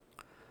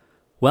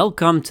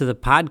Welcome to the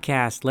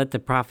podcast, Let the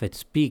Prophet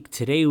Speak.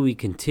 Today we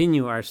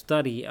continue our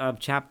study of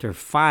chapter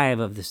 5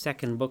 of the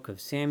second book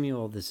of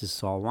Samuel. This is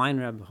Saul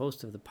Weinreb,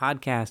 host of the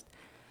podcast.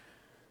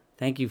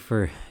 Thank you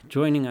for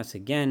joining us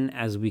again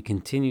as we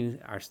continue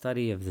our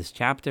study of this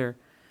chapter.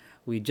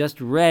 We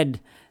just read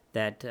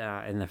that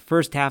in the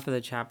first half of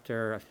the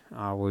chapter,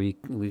 where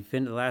we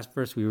finished the last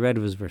verse we read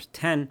was verse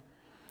 10,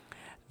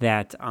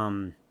 that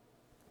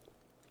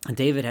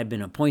David had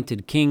been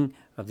appointed king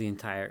of the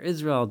entire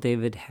Israel.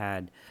 David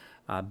had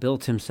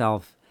built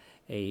himself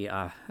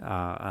a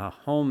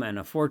home and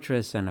a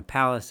fortress and a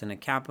palace and a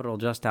capital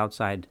just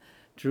outside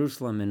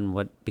Jerusalem in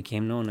what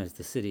became known as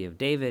the City of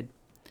David.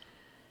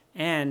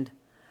 And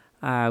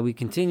we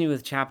continue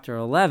with chapter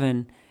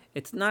 11.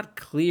 It's not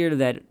clear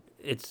that,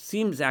 it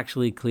seems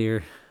actually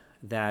clear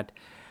that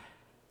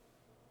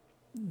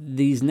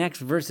these next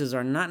verses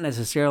are not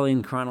necessarily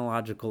in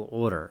chronological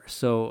order.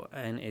 So,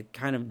 and it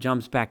kind of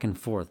jumps back and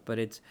forth,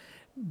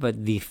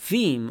 but the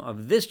theme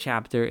of this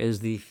chapter is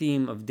the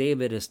theme of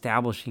David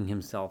establishing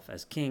himself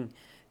as king.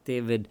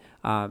 David,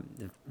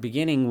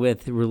 beginning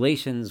with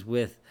relations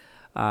with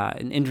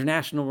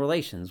international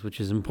relations, which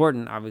is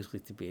important, obviously,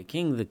 to be a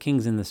king. The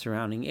kings in the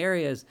surrounding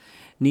areas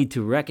need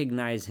to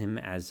recognize him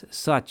as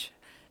such,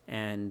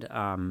 and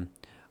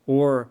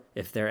or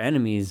if they're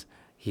enemies,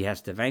 he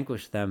has to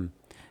vanquish them.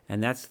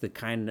 And that's the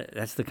kind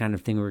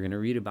of thing we're going to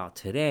read about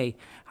today.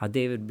 How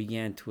David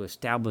began to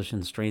establish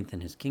and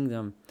strengthen his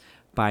kingdom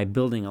by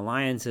building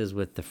alliances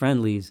with the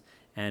friendlies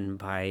and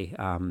by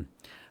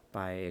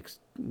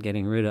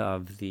getting rid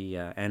of the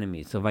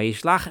enemies. So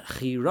Vayishlach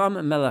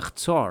Hiram melech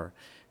Tzor,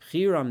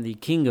 Hiram, the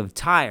king of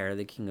Tyre,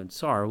 the king of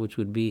Tzor, which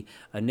would be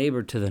a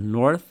neighbor to the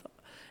north.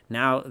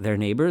 Now they're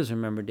neighbors.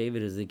 Remember,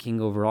 David is the king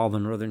over all the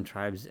northern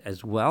tribes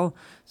as well.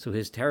 So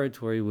his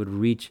territory would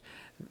reach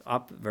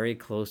up very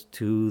close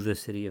to the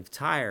city of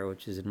Tyre,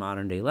 which is in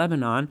modern-day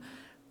Lebanon.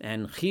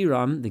 And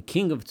Hiram, the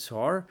king of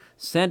Tzor,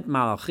 sent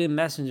Malachim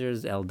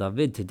messengers El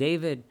David to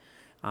David.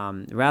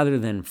 Rather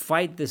than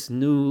fight this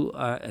new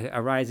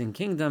arising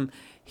kingdom,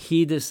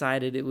 he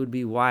decided it would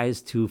be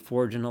wise to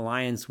forge an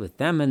alliance with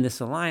them. And this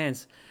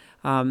alliance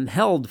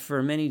held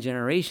for many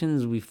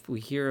generations. We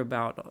hear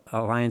about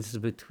alliances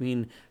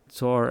between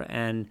Tzor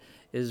and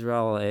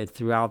Israel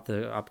throughout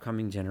the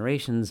upcoming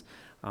generations.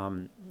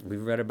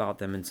 We've read about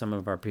them in some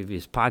of our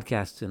previous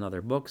podcasts and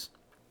other books.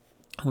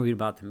 We'll read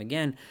about them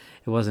again.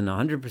 It wasn't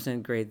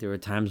 100% great. There were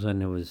times when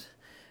it was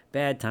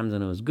bad, times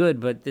when it was good,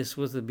 but this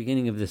was the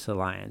beginning of this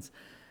alliance.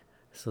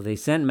 So they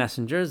sent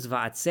messengers,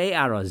 Va'atzei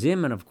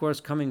Arazim, and of course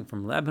coming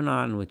from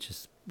Lebanon, which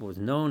was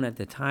known at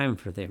the time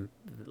for their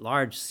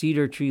large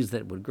cedar trees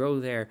that would grow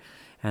there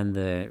and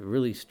the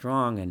really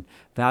strong and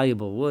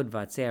valuable wood,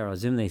 Va'atzei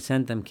Arazim, they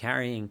sent them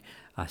carrying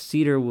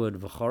cedar wood,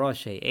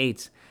 V'choroshe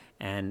eitz,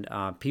 and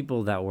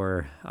people that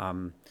were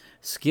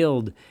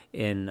skilled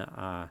in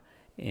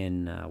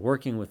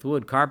working with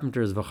wood,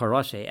 carpenters,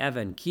 v'charoshe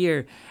even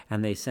kir,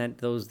 and they sent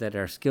those that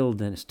are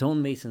skilled in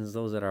stonemasons,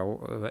 those that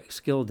are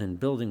skilled in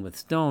building with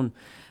stone,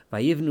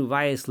 vayivnu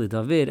vayis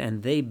LeDavid,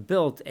 and they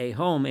built a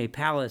home, a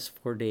palace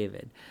for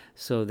David.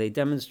 So they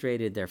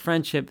demonstrated their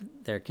friendship,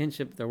 their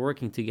kinship, their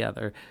working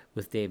together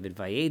with David.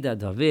 Vayeda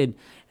David,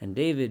 and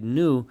David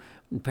knew,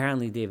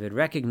 apparently David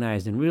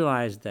recognized and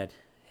realized that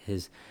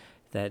this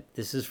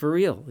is for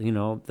real. You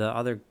know, the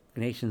other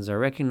nations are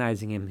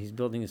recognizing him. He's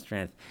building his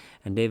strength.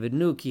 And David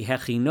knew, Ki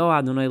hechino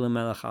Adonai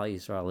lemelech al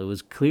Yisrael. It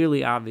was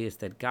clearly obvious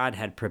that God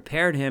had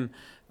prepared him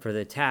for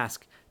the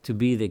task to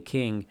be the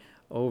king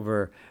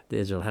over the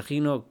Israel.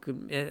 Hechino,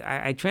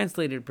 I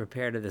translated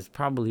prepared, that's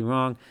probably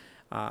wrong,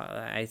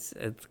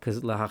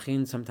 because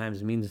lahachin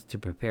sometimes means to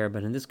prepare,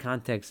 but in this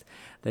context,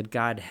 that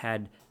God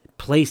had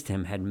placed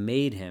him, had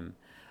made him.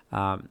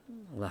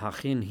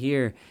 Lahachin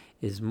here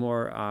is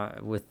more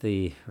with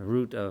the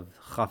root of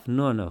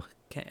chafnon,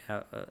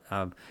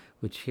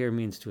 which here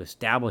means to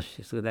establish,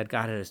 so that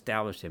God had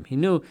established him. He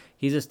knew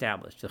he's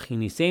established.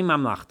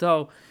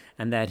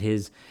 And that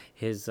his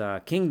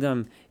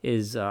kingdom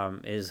is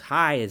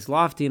high, is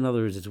lofty. In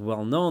other words, it's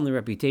well known. The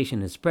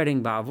reputation is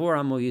spreading. Ba'avor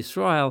Amo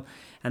Yisrael,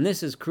 and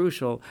this is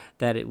crucial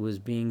that it was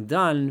being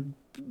done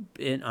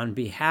on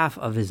behalf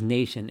of his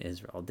nation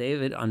Israel.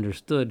 David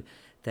understood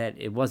that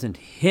it wasn't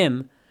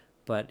him,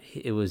 but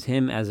it was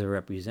him as a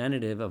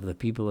representative of the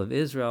people of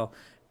Israel.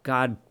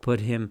 God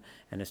put him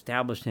and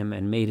established him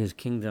and made his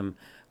kingdom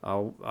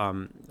well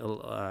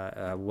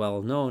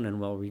known and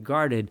well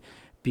regarded,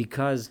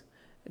 because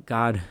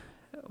God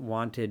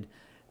wanted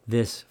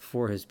this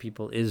for his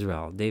people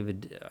Israel.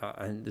 David,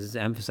 and this is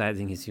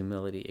emphasizing his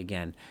humility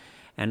again.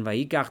 And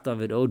Vayikach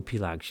David od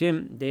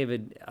pilagshim,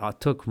 David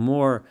took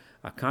more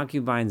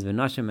concubines,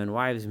 v'nashim, and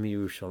wives,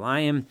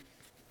 miYerushalayim,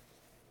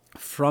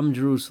 from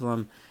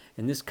Jerusalem.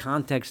 In this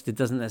context, it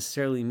doesn't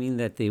necessarily mean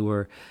that they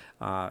were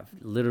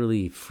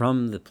literally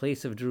from the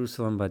place of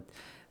Jerusalem, but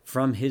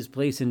from his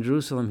place in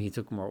Jerusalem, he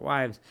took more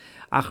wives.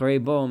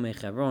 Achrei bo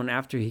mechevron,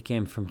 after he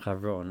came from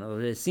Hebron.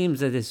 It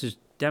seems that this is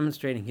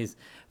demonstrating his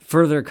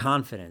further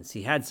confidence.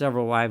 He had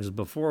several wives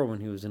before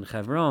when he was in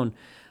Hebron,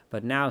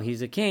 but now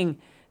he's a king.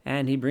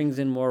 and he brings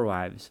in more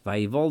wives.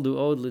 Vayivoldu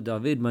od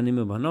leDavid banim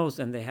ubanos,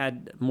 and they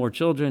had more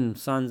children,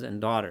 sons and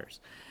daughters.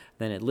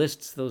 Then it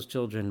lists those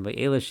children.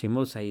 Vayela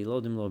shemos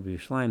hayilodim lo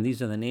b'Yerushalayim.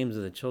 These are the names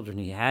of the children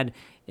he had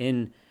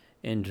in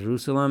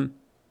Jerusalem.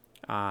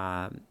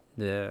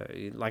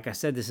 Like I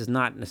said, this is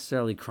not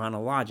necessarily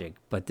chronologic,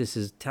 but these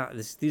are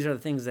the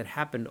things that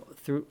happened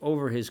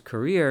over his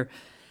career.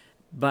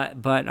 But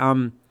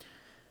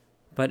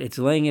it's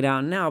laying it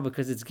out now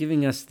because it's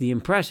giving us the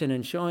impression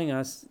and showing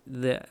us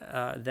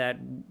that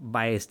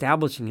by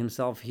establishing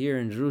himself here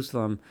in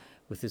Jerusalem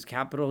with his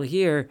capital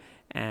here,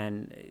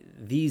 and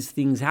these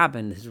things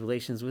happened, his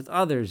relations with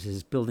others,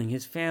 his building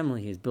his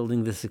family, his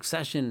building the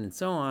succession, and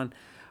so on,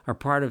 are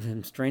part of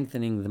him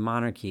strengthening the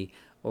monarchy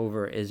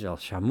over Israel.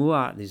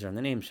 Shamua, these are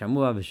the names: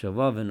 Shamua,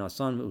 v'Shovav,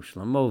 v'Nasan,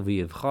 v'Ushlamo,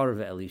 v'Yivchar,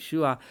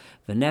 v'Elishua,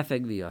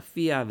 v'Nefeg,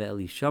 v'Yafia,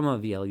 v'Elishama,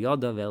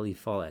 v'Elyoda,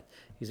 v'Elipholet.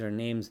 These are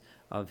names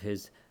of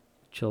his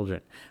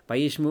children.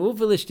 Vayishmeu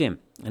Philishtim.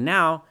 And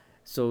now,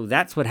 so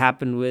that's what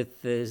happened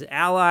with his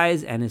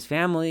allies and his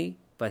family,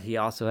 but he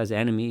also has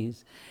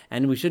enemies.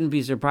 And we shouldn't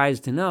be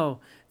surprised to know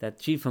that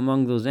chief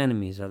among those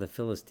enemies are the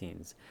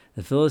Philistines.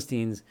 The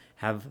Philistines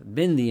have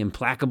been the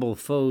implacable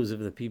foes of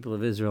the people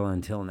of Israel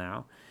until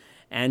now.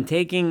 And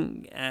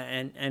taking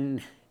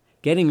and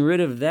getting rid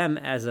of them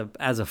as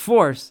a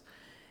force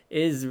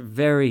is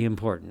very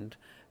important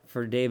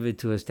for David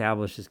to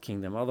establish his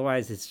kingdom.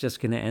 Otherwise, it's just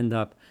going to end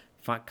up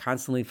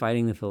constantly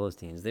fighting the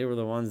Philistines. They were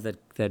the ones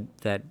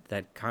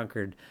that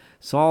conquered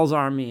Saul's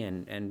army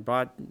and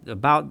brought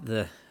about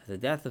the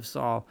death of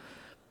Saul.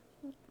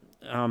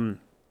 And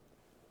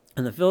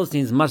the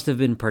Philistines must have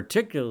been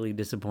particularly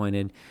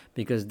disappointed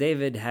because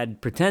David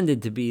had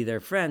pretended to be their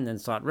friend and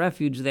sought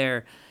refuge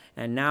there,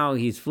 and now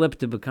he's flipped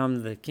to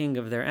become the king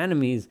of their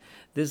enemies.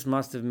 This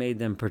must have made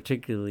them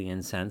particularly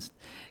incensed.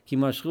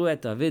 Kimashru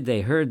et David,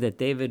 they heard that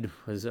David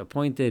was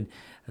anointed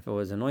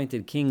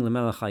king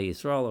lemelech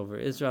Yisrael over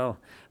Israel.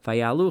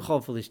 Vayalu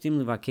chol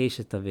Philishtim levakesh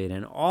et David,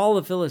 and all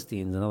the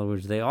Philistines, in other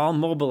words, they all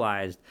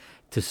mobilized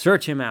to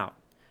search him out,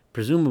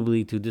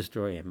 presumably to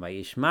destroy him.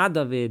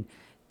 Vayishma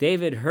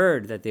David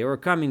heard that they were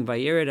coming.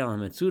 Vayered el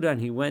hametzuda,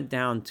 and he went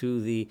down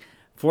to the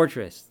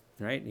fortress.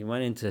 Right, he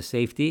went into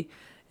safety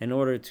in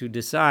order to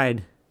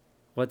decide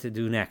what to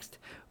do next.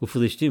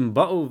 Ufilishtim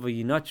ba'u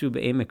v'yinachu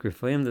be'emek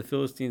Rephaim. The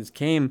Philistines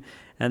came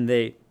and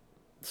they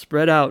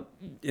spread out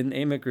in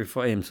Emek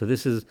Rephaim. So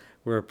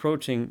we're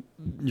approaching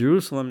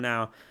Jerusalem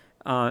now,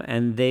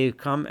 and they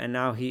come, and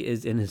now he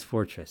is in his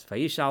fortress.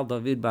 Vayishal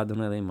David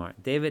b'Adonai lemar.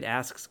 David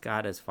asks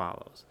God as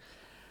follows: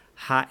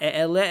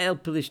 Ha'e'ele el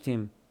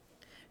Philishtim.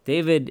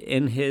 David,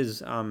 in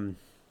his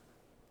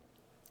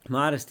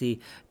modesty,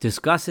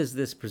 discusses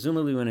this.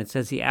 Presumably when it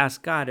says he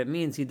asked God, it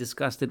means he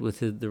discussed it with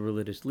the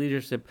religious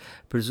leadership.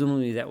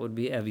 Presumably that would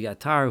be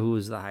Eviatar, who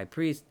was the high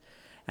priest,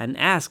 and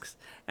asks,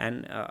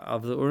 and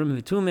of the Urim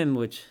V'Tumim,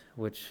 which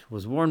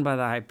was worn by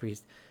the high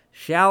priest,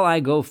 shall I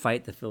go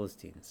fight the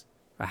Philistines?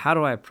 Or how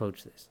do I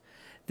approach this?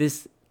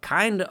 This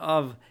kind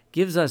of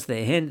gives us the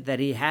hint that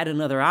he had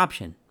another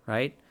option,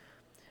 right?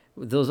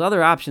 Those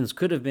other options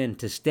could have been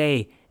to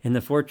stay in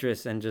the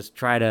fortress and just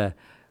try to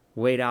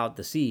wait out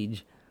the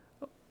siege.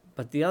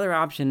 But the other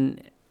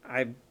option,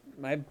 I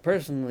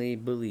personally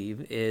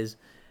believe, is,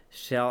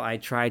 shall I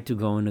try to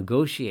go and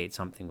negotiate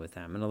something with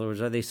them? In other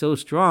words, are they so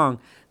strong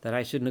that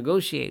I should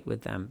negotiate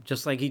with them?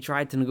 Just like he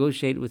tried to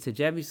negotiate with the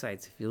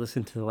Jebusites, if you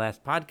listen to the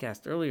last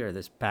podcast earlier,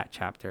 this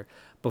chapter,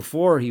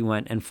 before he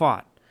went and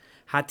fought.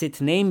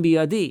 Hatitneim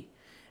biyadi.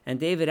 And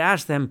David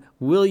asked them,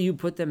 will you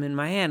put them in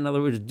my hand? In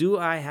other words, do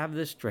I have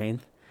the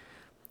strength?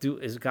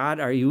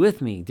 Are you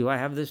with me? Do I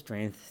have the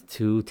strength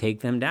to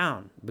take them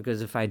down?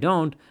 Because if I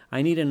don't,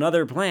 I need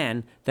another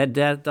plan that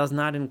does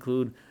not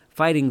include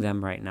fighting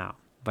them right now.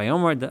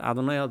 Vayomar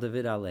Adonai el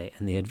David aleh.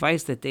 And the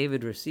advice that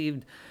David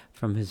received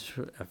from his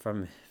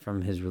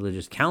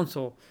religious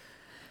council,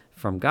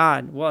 from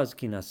God, was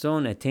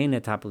Kinason etein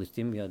et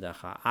haPhilishtim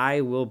biyadacha.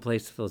 I will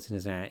place the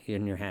Philistines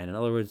in your hand. In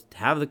other words,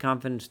 have the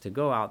confidence to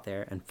go out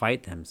there and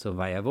fight them. So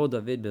Vayavo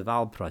David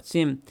beval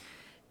pratzim.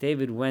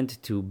 David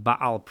went to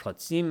Baal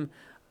Pratzim,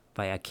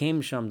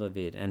 Vayakem Sham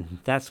David, and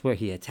that's where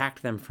he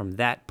attacked them from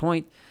that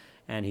point,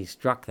 and he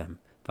struck them.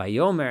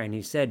 Vayomer, and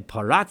he said,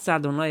 Paratz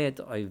Adonai et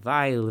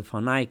oivai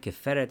lefonai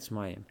keferetz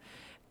mayim.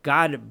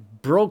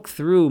 God broke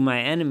through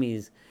my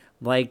enemies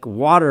like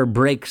water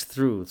breaks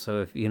through.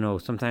 So if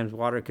sometimes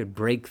water could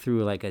break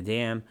through like a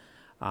dam.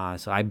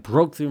 So I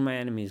broke through my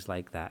enemies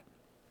like that.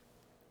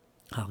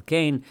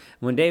 When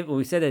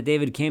we said that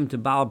David came to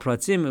Baal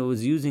Pratzim, it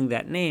was using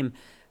that name.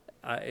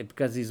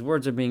 Because these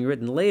words are being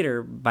written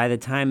later, by the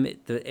time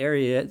the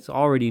area is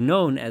already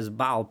known as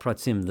Baal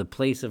Pratzim, the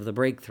place of the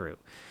breakthrough.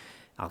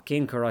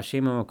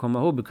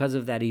 Because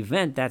of that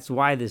event, that's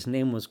why this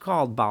name was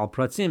called Baal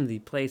Pratzim, the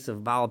place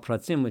of Baal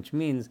Pratzim, which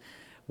means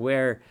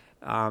where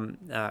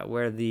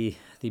the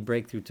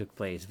breakthrough took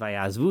place.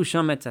 Vayazvu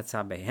shamet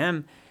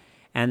tzatzabehem,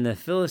 and the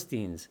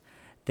Philistines,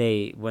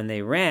 when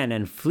they ran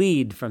and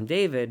fled from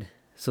David,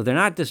 so they're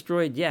not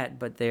destroyed yet,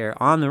 but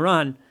they're on the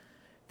run.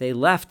 They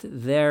left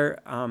their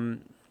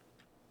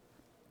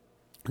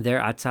their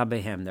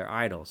atzabehem, their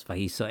idols.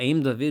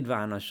 Vahisoim David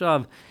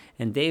va'anashav,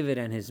 and David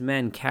and his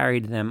men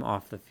carried them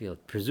off the field.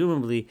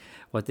 Presumably,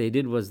 what they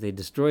did was they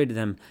destroyed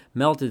them,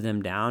 melted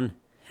them down,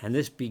 and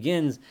this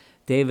begins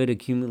David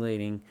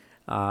accumulating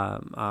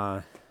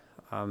the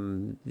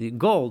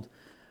gold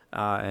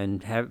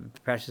and have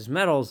precious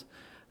metals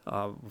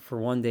for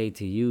one day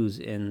to use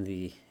in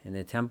the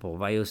temple.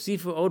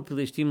 Vayosifu od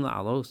Pilishtim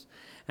la'alos,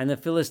 and the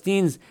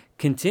Philistines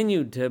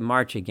continued to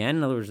march again.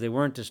 In other words, they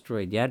weren't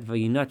destroyed yet.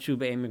 Vayinachu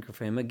be'emek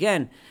Rephaim.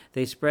 Again,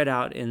 they spread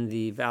out in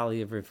the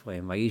valley of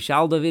Rephaim.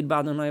 Vayishal David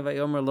b'Adonai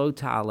vayomer lo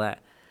ta'aleh.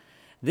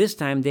 This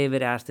time,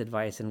 David asked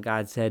advice, and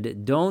God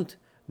said, "Don't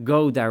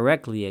go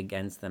directly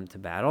against them to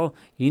battle.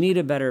 You need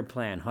a better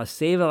plan.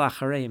 Hasev el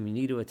achareim. You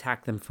need to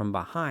attack them from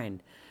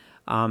behind."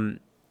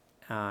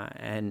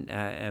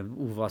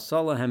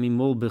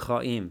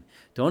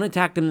 Don't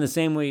attack them the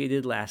same way you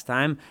did last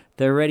time.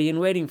 They're ready and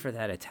waiting for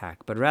that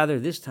attack. But rather,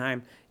 this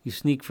time, you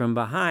sneak from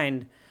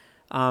behind,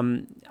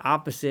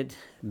 opposite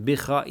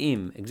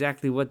bichaim.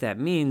 Exactly what that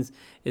means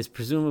is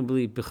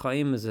presumably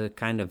bichaim is a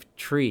kind of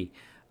tree.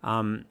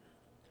 And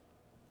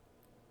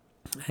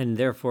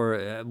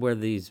therefore, where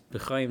these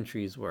bichaim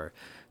trees were.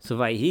 So,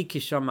 vayhi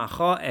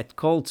kishamacha et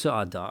kol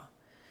tza'ada.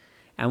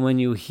 And when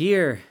you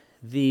hear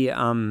the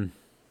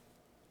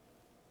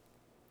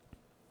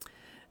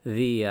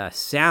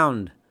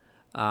sound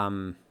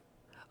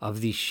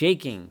of the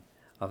shaking,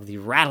 of the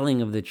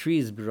rattling of the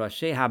trees,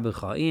 b'rashei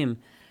habichaim,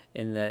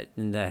 in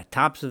the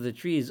tops of the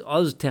trees,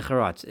 oz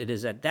techaratz. It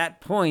is at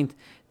that point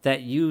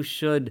that you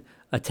should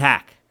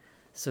attack.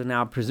 So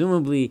now,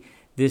 presumably,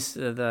 this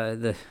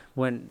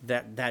when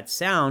that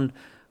sound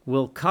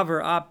will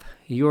cover up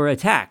your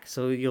attack.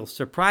 So you'll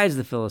surprise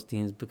the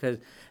Philistines because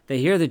they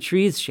hear the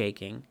trees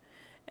shaking,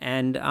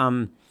 and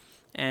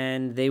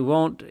they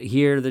won't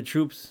hear the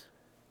troops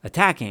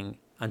attacking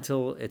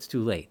until it's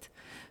too late.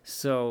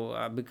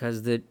 So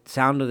because the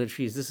sound of the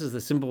trees, this is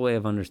the simple way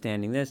of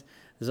understanding this.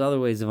 There's other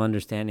ways of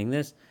understanding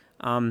this,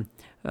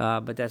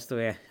 but that's the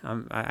way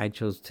I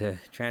chose to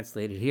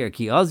translate it here.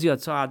 Because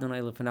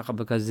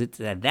it's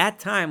at that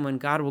time when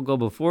God will go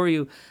before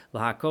you,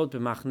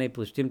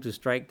 to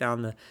strike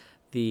down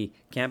the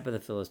camp of the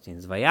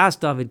Philistines. Vayas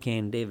David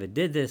came, David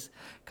did this,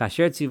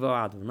 kasher tzivo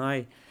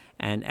Adonai,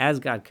 and as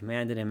God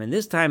commanded him. And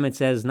this time it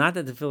says, not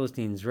that the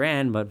Philistines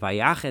ran, but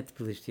vayachet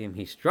Philistine,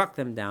 he struck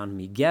them down,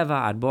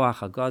 migeva ad boach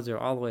haGazer,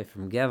 all the way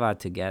from Geva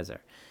to Gezer.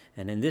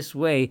 And in this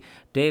way,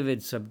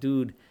 David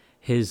subdued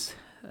his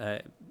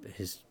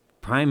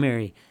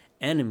primary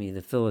enemy,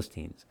 the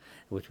Philistines,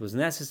 which was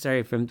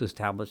necessary for him to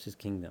establish his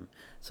kingdom.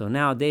 So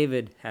now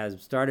David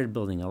has started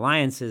building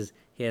alliances.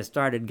 He has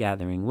started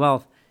gathering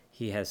wealth.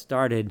 He has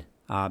started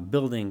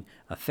building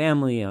a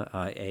family,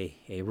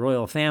 a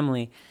royal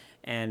family,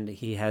 and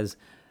he has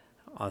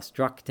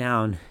struck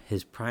down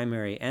his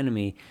primary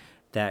enemy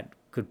that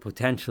could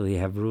potentially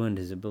have ruined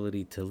his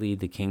ability to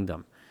lead the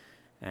kingdom.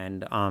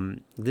 And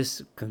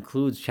this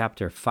concludes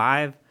chapter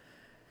 5.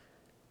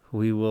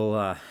 We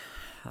will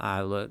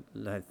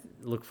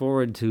look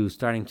forward to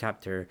starting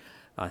chapter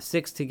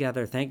 6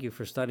 together. Thank you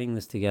for studying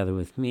this together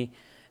with me,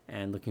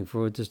 and looking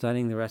forward to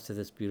studying the rest of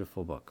this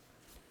beautiful book.